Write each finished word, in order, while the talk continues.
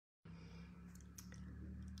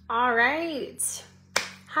All right.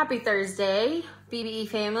 Happy Thursday, BBE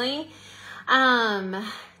family.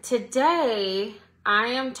 Today I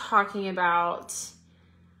am talking about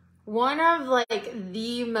one of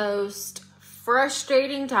the most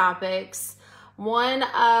frustrating topics, one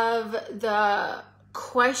of the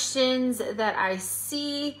questions that I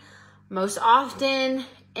see most often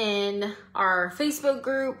in our Facebook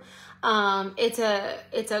group. It's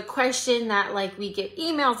a question that we get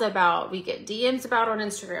emails about, we get DMs about on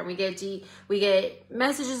Instagram, we get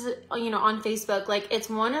messages, on Facebook. It's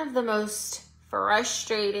one of the most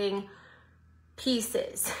frustrating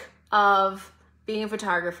pieces of being a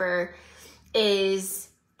photographer is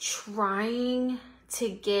trying to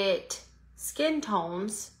get skin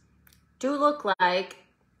tones to look like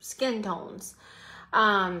skin tones.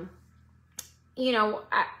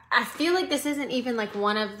 I feel like this isn't even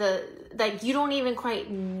one of the, you don't even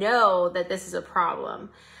quite know that this is a problem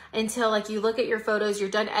until you look at your photos, you're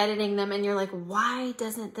done editing them and you're like, why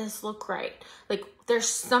doesn't this look right? There's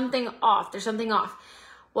something off.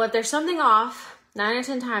 Well, if there's something off, 9 out of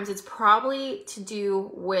 10 times, it's probably to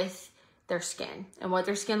do with their skin and what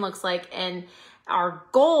their skin looks like. And our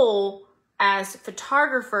goal as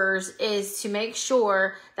photographers is to make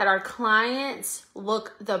sure that our clients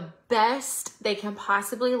look the best they can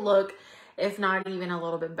possibly look, if not even a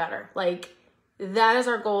little bit better. That is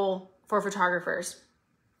our goal for photographers.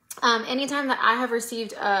 Anytime that I have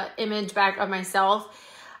received an image back of myself,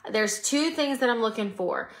 there's two things that I'm looking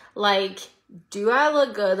for. Do I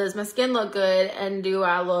look good? Does my skin look good? And do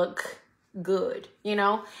I look good,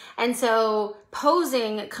 And so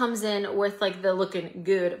posing comes in with the looking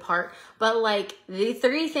good part, but the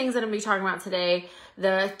three things that I'm gonna be talking about today,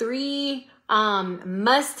 the three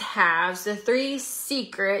must-haves, the three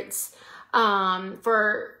secrets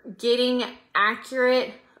for getting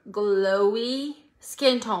accurate glowy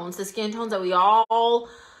skin tones, the skin tones that we all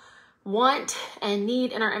want and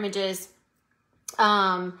need in our images.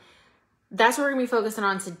 That's what we're gonna be focusing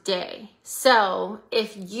on today. So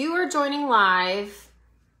if you are joining live,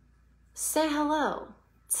 say hello.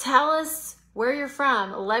 Tell us where you're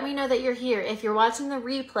from. Let me know that you're here. If you're watching the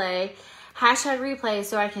replay, hashtag replay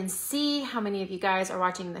so I can see how many of you guys are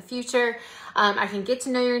watching in the future. I can get to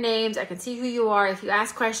know your names. I can see who you are. If you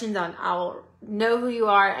ask questions, I'll know who you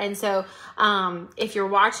are. And so if you're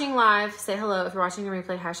watching live, say hello. If you're watching the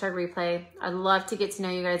replay, hashtag replay. I'd love to get to know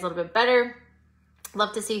you guys a little bit better.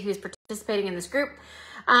 Love to see who's participating in this group.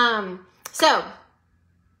 So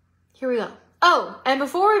here we go. Oh, and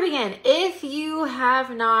before we begin, if you have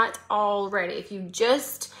not already, if you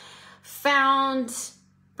just found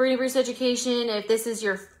Brittany Bruce Education, if this is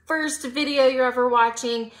your first video you're ever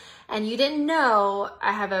watching and you didn't know,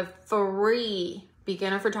 I have a free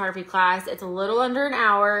beginner photography class. It's a little under an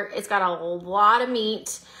hour. It's got a lot of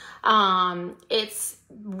meat. It's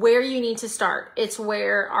where you need to start. It's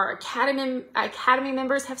where our academy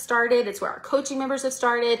members have started. It's where our coaching members have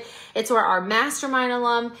started. It's where our mastermind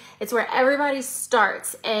alum, it's where everybody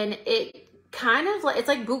starts. And it kind of it's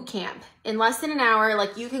like boot camp. In less than an hour,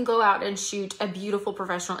 you can go out and shoot a beautiful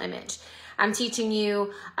professional image. I'm teaching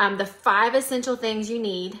you the 5 essential things you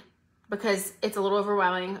need, because it's a little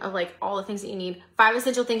overwhelming of all the things that you need. 5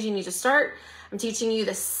 essential things you need to start. I'm teaching you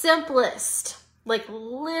the simplest,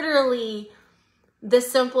 literally the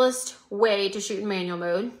simplest way to shoot in manual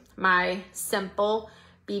mode, my simple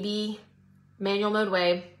BB manual mode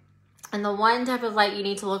way, and the one type of light you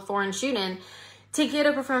need to look for and shoot in to get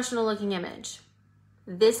a professional looking image.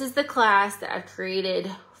 This is the class that I've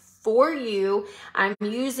created for you. I'm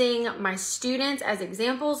using my students as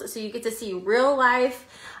examples so you get to see real life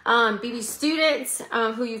BB students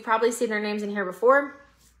who you've probably seen their names in here before.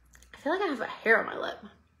 I feel like I have a hair on my lip.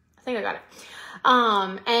 I think I got it.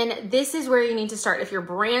 And this is where you need to start. If you're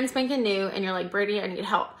brand spanking new and you're like, Brittany, I need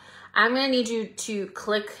help, I'm going to need you to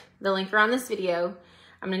click the link around this video.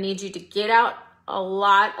 I'm going to need you to get out a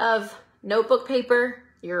lot of notebook paper,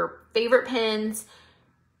 your favorite pens,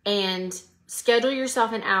 and schedule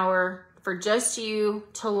yourself an hour for just you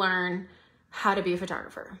to learn how to be a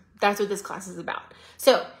photographer. That's what this class is about.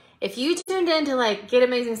 So if you tuned in to get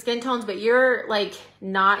amazing skin tones, but you're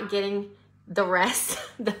not getting the rest,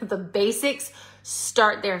 the basics,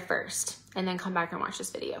 start there first and then come back and watch this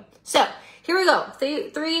video. So here we go.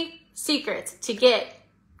 Three secrets to get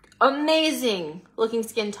amazing looking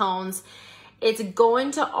skin tones. It's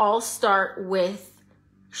going to all start with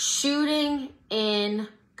shooting in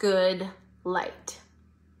good light.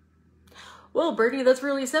 Well, Brittany, that's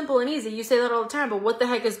really simple and easy. You say that all the time, but what the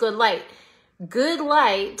heck is good light? Good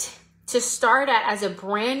light, to start at as a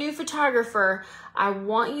brand new photographer, I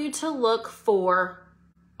want you to look for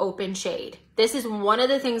open shade. This is one of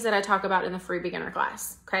the things that I talk about in the free beginner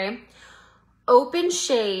class, okay? Open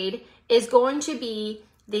shade is going to be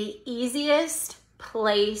the easiest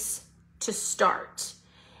place to start.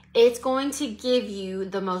 It's going to give you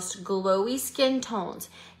the most glowy skin tones.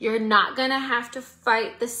 You're not gonna have to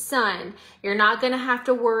fight the sun. You're not gonna have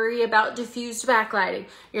to worry about diffused backlighting.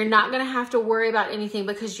 You're not gonna have to worry about anything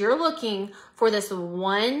because you're looking for this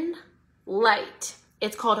one light.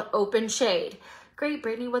 It's called open shade. Great,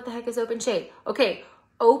 Brittany, what the heck is open shade? Okay,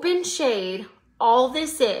 open shade, all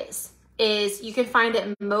this is you can find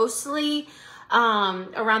it mostly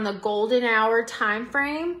around the golden hour time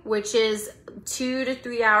frame, which is 2 to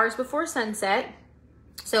 3 hours before sunset.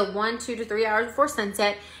 So 1, 2 to 3 hours before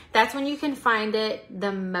sunset. That's when you can find it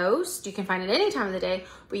the most. You can find it any time of the day,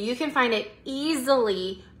 but you can find it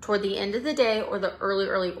easily toward the end of the day or the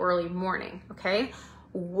early morning, okay?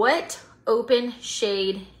 What open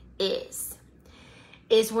shade is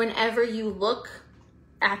whenever you look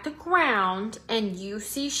at the ground and you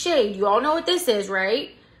see shade. You all know what this is,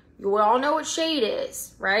 right? You all know what shade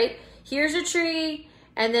is, right? Here's a tree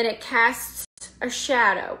and then it casts a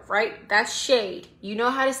shadow, right? That's shade. You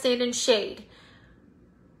know how to stand in shade.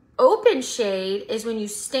 Open shade is when you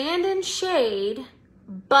stand in shade,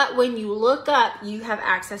 but when you look up, you have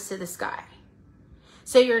access to the sky.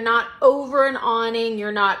 So you're not over an awning,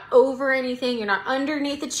 you're not over anything, you're not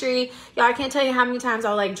underneath a tree. Y'all, I can't tell you how many times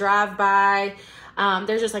I'll like drive by.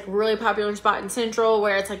 There's just like a really popular spot in Central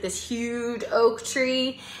where it's like this huge oak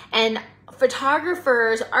tree and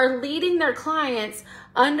photographers are leading their clients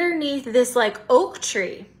underneath this like oak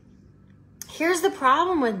tree. Here's the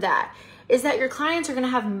problem with that is that your clients are gonna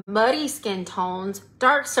have muddy skin tones,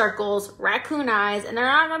 dark circles, raccoon eyes, and they're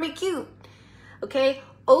not gonna be cute, okay?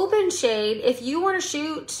 Open shade, if you wanna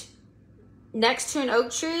shoot next to an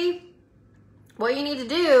oak tree, what you need to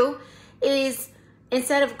do is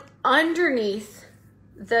instead of underneath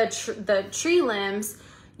the tree limbs,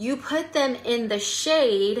 you put them in the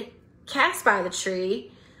shade cast by the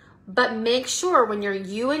tree, but make sure when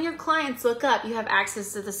you and your clients look up, you have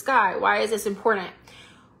access to the sky. Why is this important?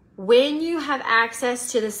 When you have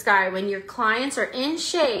access to the sky, when your clients are in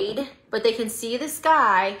shade, but they can see the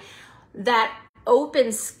sky, that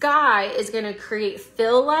open sky is gonna create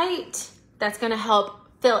fill light that's gonna help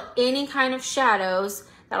fill any kind of shadows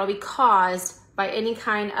that'll be caused by any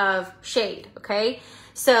kind of shade, okay?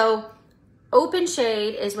 So open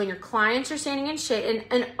shade is when your clients are standing in shade,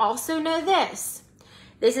 and also know this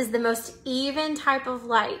is the most even type of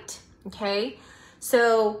light, okay?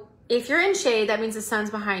 So if you're in shade, that means the sun's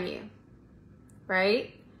behind you,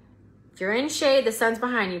 right? If you're in shade, the sun's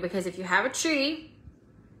behind you, because if you have a tree,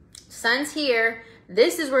 sun's here,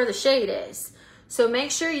 this is where the shade is. So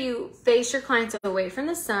make sure you face your clients away from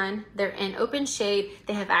the sun. They're in open shade.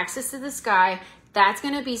 They have access to the sky. That's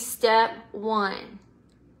gonna be step one,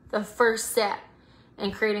 the first step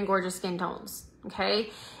in creating gorgeous skin tones,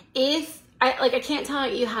 okay? I can't tell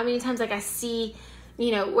you how many times like I see,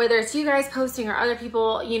 you know, whether it's you guys posting or other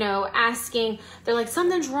people, you know, asking, they're like,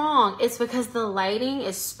 something's wrong. It's because the lighting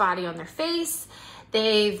is spotty on their face.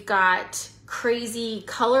 They've got crazy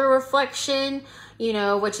color reflection, you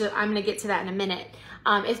know, which I'm gonna get to that in a minute.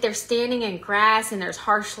 If they're standing in grass and there's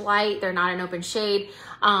harsh light, they're not in open shade,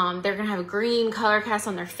 they're gonna have a green color cast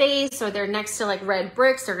on their face, or they're next to like red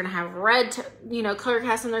bricks, they're gonna have red, you know, color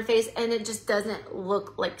cast on their face, and it just doesn't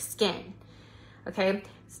look like skin, okay?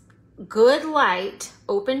 Good light,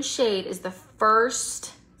 open shade is the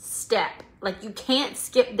first step. Like you can't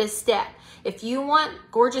skip this step. If you want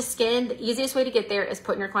gorgeous skin, the easiest way to get there is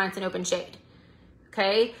putting your clients in open shade.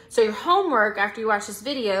 Okay, so your homework after you watch this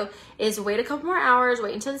video is wait a couple more hours,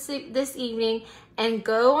 wait until this evening, and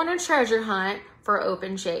go on a treasure hunt for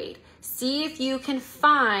open shade. See if you can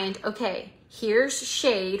find, okay, here's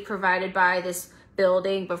shade provided by this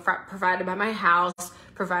building, provided by my house,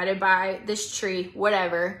 provided by this tree,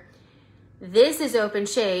 whatever. This is open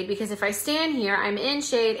shade because if I stand here, I'm in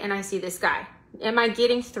shade and I see this guy. Am I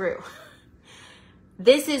getting through?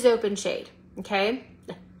 This is open shade, okay?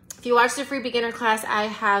 If you watch the free beginner class, I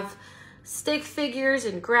have stick figures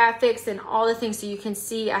and graphics and all the things so you can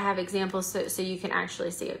see. I have examples so you can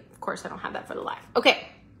actually see it. Of course, I don't have that for the live. Okay,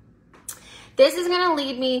 this is gonna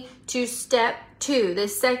lead me to step two, the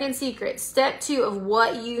second secret. Step two of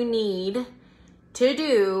what you need to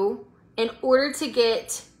do in order to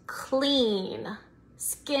get clean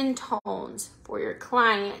skin tones for your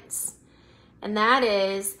clients. And that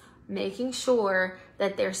is making sure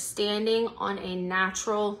that they're standing on a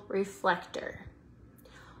natural reflector.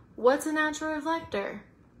 What's a natural reflector?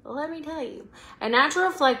 Well, let me tell you. A natural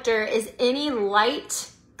reflector is any light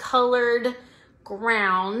colored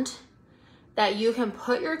ground that you can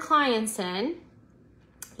put your clients in,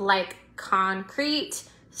 like concrete,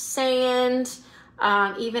 sand,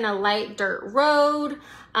 even a light dirt road.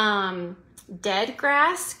 Dead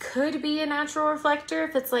grass could be a natural reflector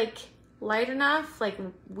if it's like light enough, like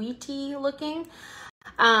wheaty looking.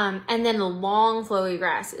 And then the long flowy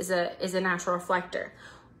grass is a natural reflector.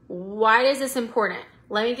 Why is this important?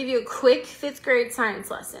 Let me give you a quick 5th grade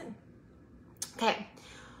science lesson. Okay.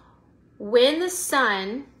 When the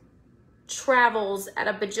sun travels at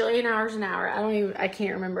a bajillion hours an hour, I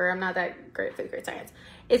can't remember. I'm not that great at 5th grade science.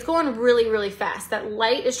 It's going really, really fast. That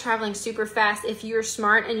light is traveling super fast. If you're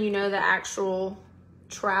smart and you know the actual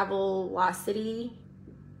travel velocity,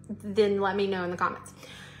 then let me know in the comments.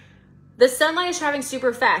 The sunlight is traveling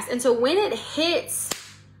super fast. And so when it hits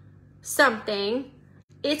something,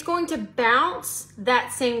 it's going to bounce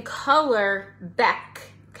that same color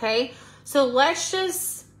back, okay? So let's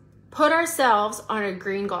just put ourselves on a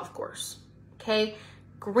green golf course, okay?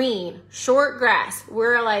 Green, short grass.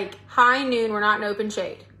 We're like high noon, we're not in open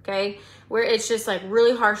shade, okay? Where it's just like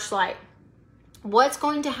really harsh light. What's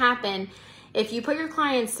going to happen if you put your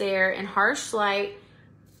clients there in harsh light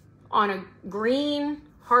on a green,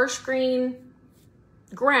 harsh green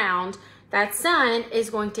ground? That sun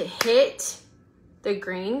is going to hit the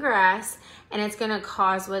green grass and it's going to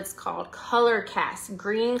cause what's called color cast.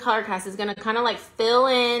 Green color cast is going to kind of like fill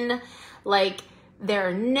in like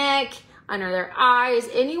their neck, under their eyes,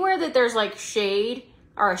 anywhere that there's like shade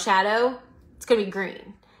or a shadow, it's going to be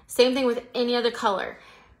green. Same thing with any other color.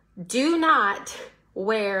 Do not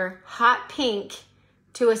wear hot pink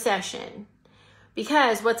to a session,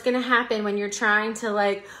 because what's going to happen when you're trying to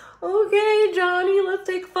like, okay, Johnny, let's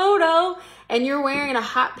take a photo, and you're wearing a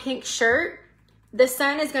hot pink shirt, the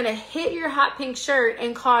sun is going to hit your hot pink shirt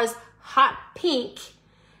and cause hot pink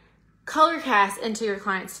color cast into your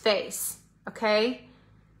client's face, okay?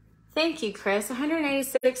 Thank you, Chris.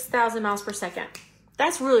 186,000 miles per second.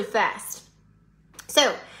 That's really fast.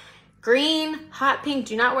 So, green, hot pink,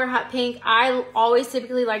 do not wear hot pink. I always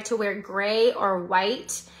typically like to wear gray or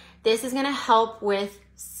white. This is going to help with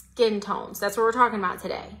skin tones. That's what we're talking about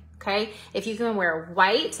today. Okay, if you can wear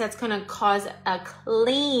white, that's gonna cause a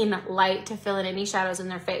clean light to fill in any shadows in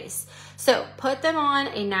their face. So put them on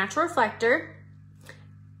a natural reflector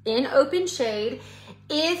in open shade.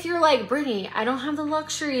 If you're like, Brittany, I don't have the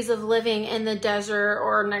luxuries of living in the desert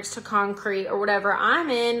or next to concrete or whatever.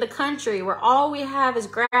 I'm in the country where all we have is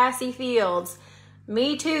grassy fields.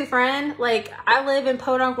 Me too, friend. Like, I live in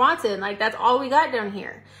Podunk, Watson. Like, that's all we got down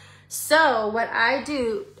here. So what I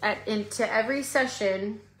do into every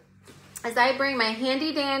session is I bring my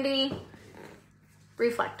handy dandy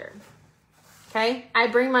reflector, okay? I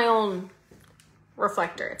bring my own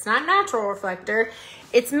reflector. It's not natural reflector,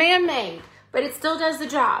 it's man-made, but it still does the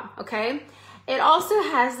job, okay? It also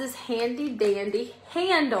has this handy dandy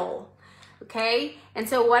handle, okay? And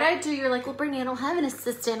so what I do, you're like, well, Brittany, I don't have an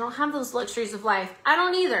assistant, I don't have those luxuries of life. I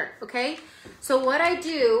don't either, okay? So what I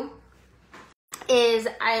do is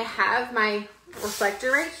I have my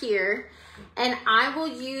reflector right here, and I will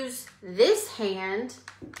use this hand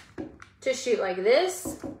to shoot like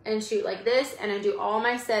this and shoot like this, and I do all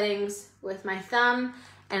my settings with my thumb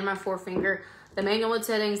and my forefinger. The manual with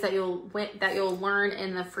settings that you'll learn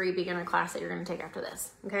in the free beginner class that you're going to take after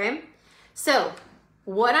this. Okay, so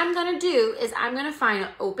what I'm going to do is I'm going to find an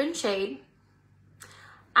open shade.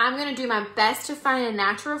 I'm going to do my best to find a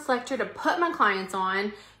natural reflector to put my clients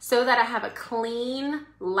on so that I have a clean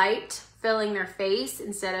light filling their face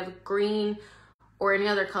instead of green or any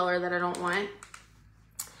other color that I don't want.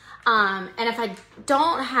 And if I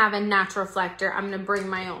don't have a natural reflector, I'm going to bring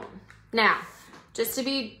my own. Now, just to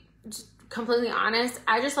be completely honest,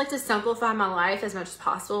 I just like to simplify my life as much as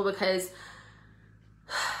possible because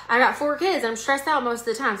I got 4 kids. I'm stressed out most of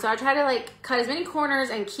the time. So I try to like cut as many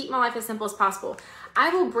corners and keep my life as simple as possible. I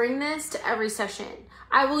will bring this to every session.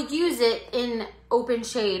 I will use it in open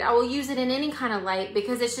shade. I will use it in any kind of light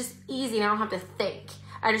because it's just easy and I don't have to think.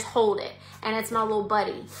 I just hold it and it's my little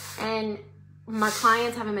buddy. And my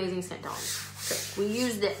clients have amazing skin tones. So we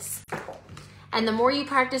use this. And the more you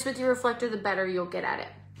practice with your reflector, the better you'll get at it.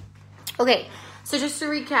 Okay, so just to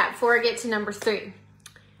recap before I get to number 3.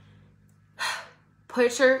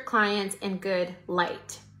 Put your clients in good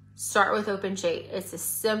light. Start with open shade. It's the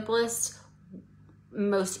simplest,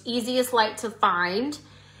 most easiest light to find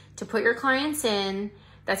to put your clients in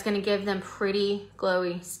that's going to give them pretty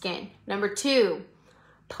glowy skin. Number 2,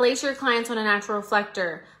 place your clients on a natural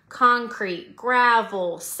reflector. Concrete,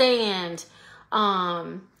 gravel, sand,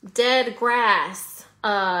 dead grass,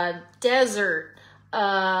 desert, did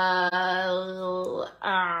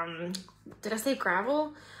I say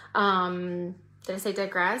gravel? Did I say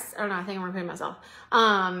dead grass? I don't know. I think I'm repeating myself.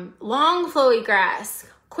 Long flowy grass.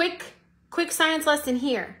 Quick science lesson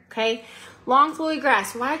here, okay? Long flowy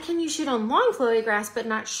grass. Why can you shoot on long flowy grass but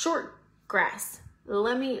not short grass?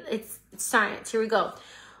 It's science. Here we go.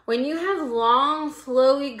 When you have long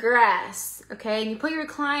flowy grass, okay, and you put your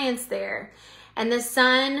clients there and the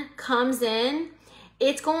sun comes in,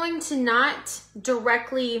 it's going to not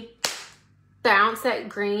directly bounce that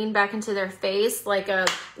green back into their face like a,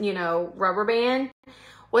 rubber band.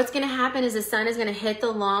 What's going to happen is the sun is going to hit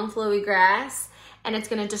the long flowy grass and it's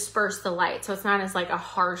going to disperse the light. So it's not as like a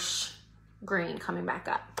harsh green coming back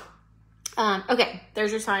up. Okay,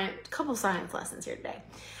 there's your couple science lessons here today.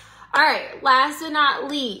 All right, last but not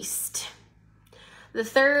least, the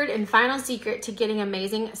third and final secret to getting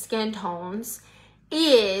amazing skin tones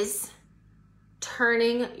is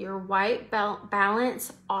turning your white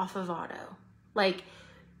balance off of auto. Like,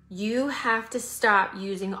 you have to stop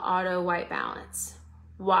using auto white balance.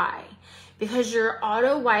 Why? Because your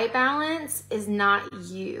auto white balance is not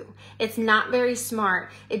you. It's not very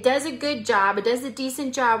smart. It does a good job. It does a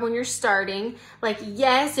decent job when you're starting. Like,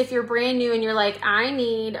 yes, if you're brand new and you're like, I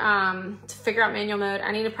need to figure out manual mode,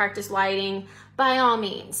 I need to practice lighting, by all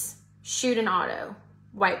means, shoot an auto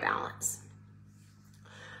white balance.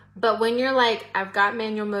 But when you're like, I've got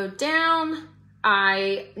manual mode down,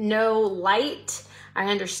 I know light, I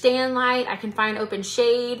understand light, I can find open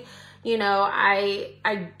shade,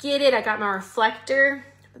 I get it, I got my reflector,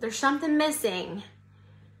 but there's something missing.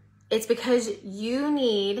 It's because you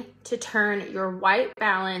need to turn your white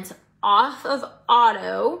balance off of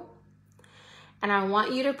auto, and I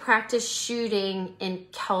want you to practice shooting in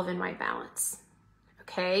Kelvin white balance,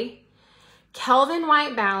 okay? Kelvin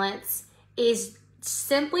white balance is,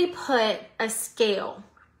 simply put, a scale,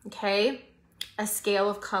 okay? A scale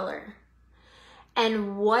of color.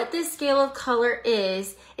 And what this scale of color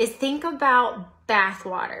is think about bath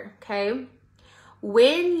water, okay?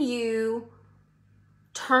 When you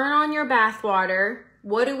turn on your bath water,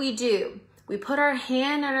 what do? We put our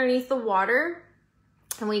hand underneath the water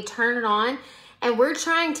and we turn it on, and we're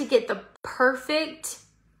trying to get the perfect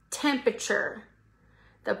temperature.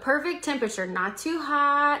 The perfect temperature, not too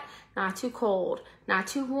hot, not too cold, not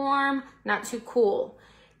too warm, not too cool.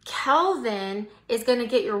 Kelvin is going to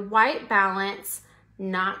get your white balance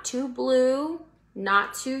not too blue,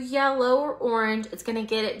 not too yellow or orange. It's going to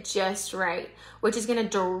get it just right, which is going to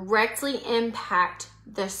directly impact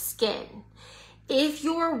the skin. If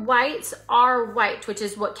your whites are white, which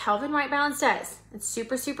is what Kelvin white balance does, it's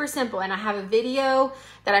super, super simple. And I have a video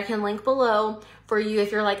that I can link below for you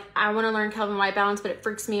if you're like, I want to learn Kelvin white balance, but it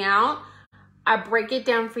freaks me out. I break it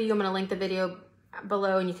down for you. I'm going to link the video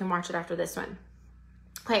below and you can watch it after this one.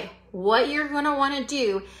 Okay, what you're going to want to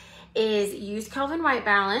do is use Kelvin white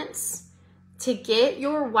balance to get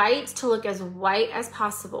your whites to look as white as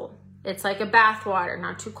possible. It's like a bath water,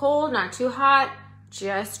 not too cold, not too hot,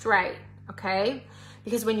 just right, okay?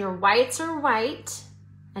 Because when your whites are white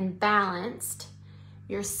and balanced,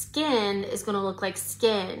 your skin is going to look like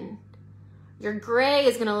skin. Your gray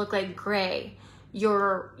is going to look like gray.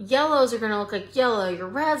 Your yellows are going to look like yellow. Your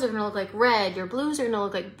reds are going to look like red. Your blues are going to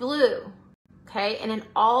look like blue. Okay, and it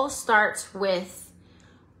all starts with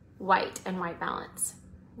white and white balance.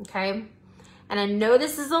 Okay, and I know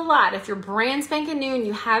this is a lot. If you're brand spanking new and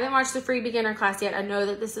you haven't watched the free beginner class yet, I know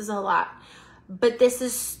that this is a lot, but this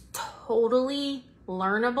is totally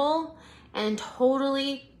learnable and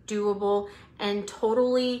totally doable and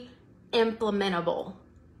totally implementable.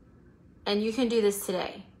 And you can do this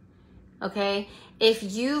today. Okay, if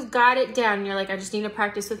you've got it down and you're like, I just need to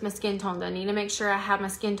practice with my skin tones, I need to make sure I have my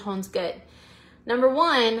skin tones good. Number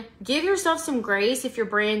one, give yourself some grace if you're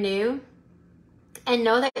brand new, and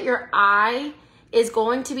know that your eye is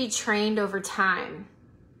going to be trained over time.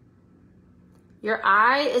 Your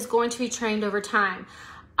eye is going to be trained over time.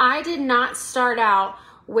 I did not start out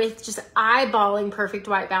with just eyeballing perfect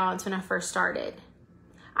white balance when I first started.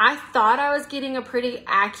 I thought I was getting a pretty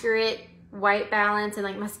accurate white balance and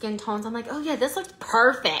like my skin tones. I'm like, oh yeah, this looks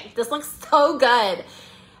perfect. This looks so good.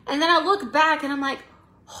 And then I look back and I'm like,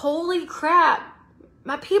 holy crap,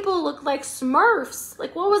 my people look like Smurfs.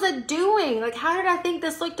 Like, what was I doing? Like, how did I think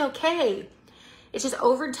this looked okay? It's just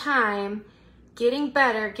over time, getting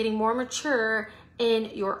better, getting more mature in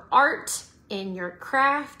your art, in your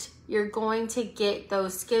craft, you're going to get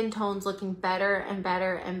those skin tones looking better and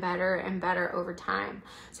better and better and better over time.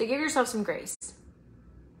 So give yourself some grace.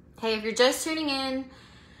 Hey, if you're just tuning in,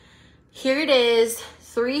 here it is,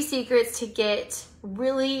 3 secrets to get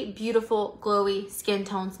really beautiful, glowy skin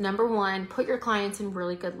tones. Number 1, put your clients in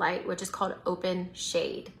really good light, which is called open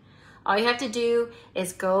shade. All you have to do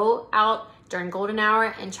is go out during golden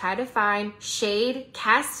hour and try to find shade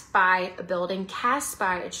cast by a building, cast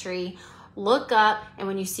by a tree. Look up, and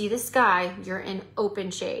when you see the sky, you're in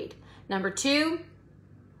open shade. Number 2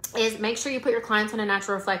 is make sure you put your clients on a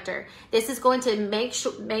natural reflector. This is going to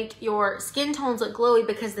make your skin tones look glowy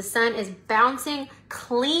because the sun is bouncing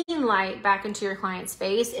clean light back into your client's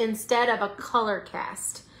face instead of a color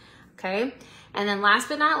cast, okay? And then last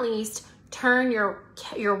but not least, turn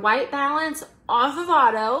your white balance off of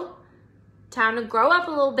auto. Time to grow up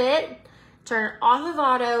a little bit. Turn it off of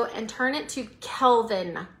auto and turn it to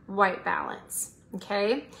Kelvin white balance,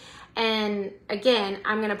 okay? And again,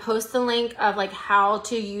 I'm gonna post the link of like how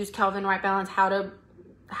to use Kelvin white balance, how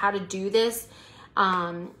to do this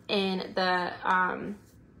in the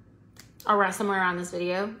around somewhere around this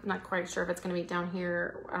video. I'm not quite sure if it's gonna be down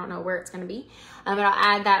here. I don't know where it's gonna be, but I'll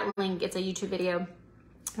add that link. It's a YouTube video.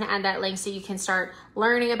 And add that link so you can start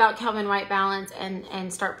learning about Kelvin white balance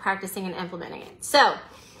and start practicing and implementing it. So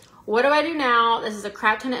what do I do now? This is a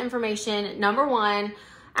crap ton of information. Number 1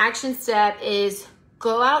 action step is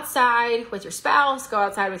go outside with your spouse, go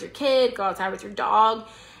outside with your kid, go outside with your dog,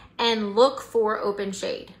 and look for open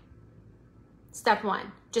shade. Step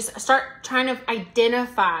 1, just start trying to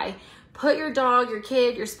identify, put your dog, your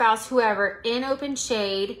kid, your spouse, whoever in open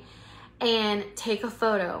shade and take a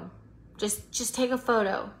photo. Just take a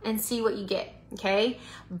photo and see what you get, okay?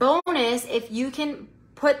 Bonus, if you can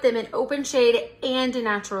put them in open shade and a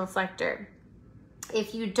natural reflector.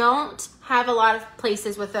 If you don't have a lot of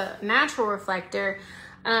places with a natural reflector,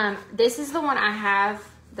 this is the one I have,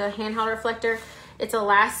 the handheld reflector. It's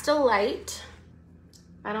Elastolite.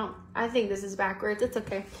 I think this is backwards, it's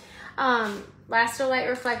okay. Elastolite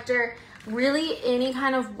reflector. Really any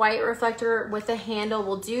kind of white reflector with a handle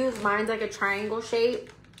will do. Mine's like a triangle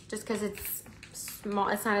shape, just because it's small.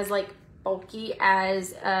 It's not as like bulky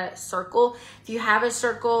as a circle. If you have a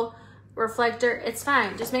circle reflector, it's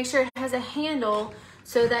fine. Just make sure it has a handle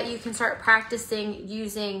so that you can start practicing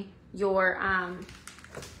using your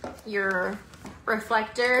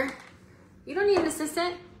reflector. You don't need an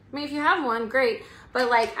assistant. I mean, if you have one, great. But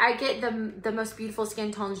like I get the most beautiful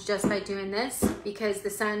skin tones just by doing this because the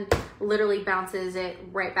sun literally bounces it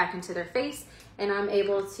right back into their face, and I'm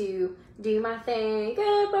able to do my thing,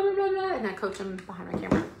 blah, blah, blah, blah, and I coach them behind my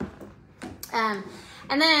camera.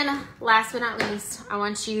 And then last but not least, I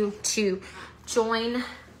want you to join,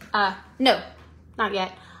 no, not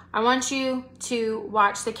yet. I want you to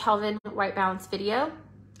watch the Kelvin white balance video,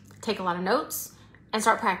 take a lot of notes, and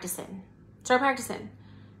start practicing. Start practicing.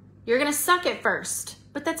 You're gonna suck at first,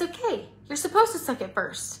 but that's okay. You're supposed to suck at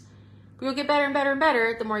first. You'll get better and better and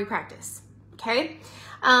better the more you practice, okay?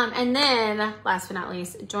 And then last but not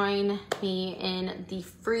least, join me in the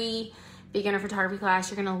free beginner photography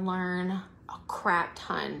class. You're gonna learn a crap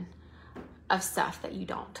ton of stuff that you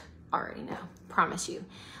don't already know, promise you.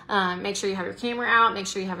 Make sure you have your camera out, make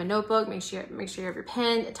sure you have a notebook, make sure you have your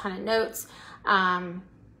pen, a ton of notes.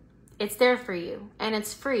 It's there for you and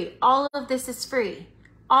it's free. All of this is free,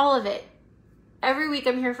 all of it. Every week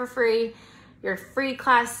I'm here for free. Your free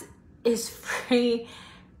class is free.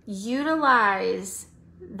 Utilize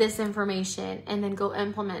this information and then go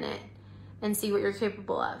implement it and see what you're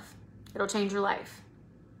capable of. It'll change your life.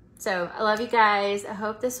 So I love you guys. I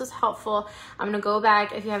hope this was helpful. I'm gonna go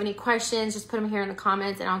back. If you have any questions, just put them here in the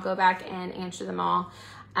comments and I'll go back and answer them all.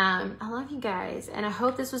 I love you guys and I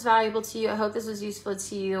hope this was valuable to you. I hope this was useful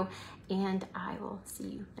to you, and I will see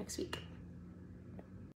you next week.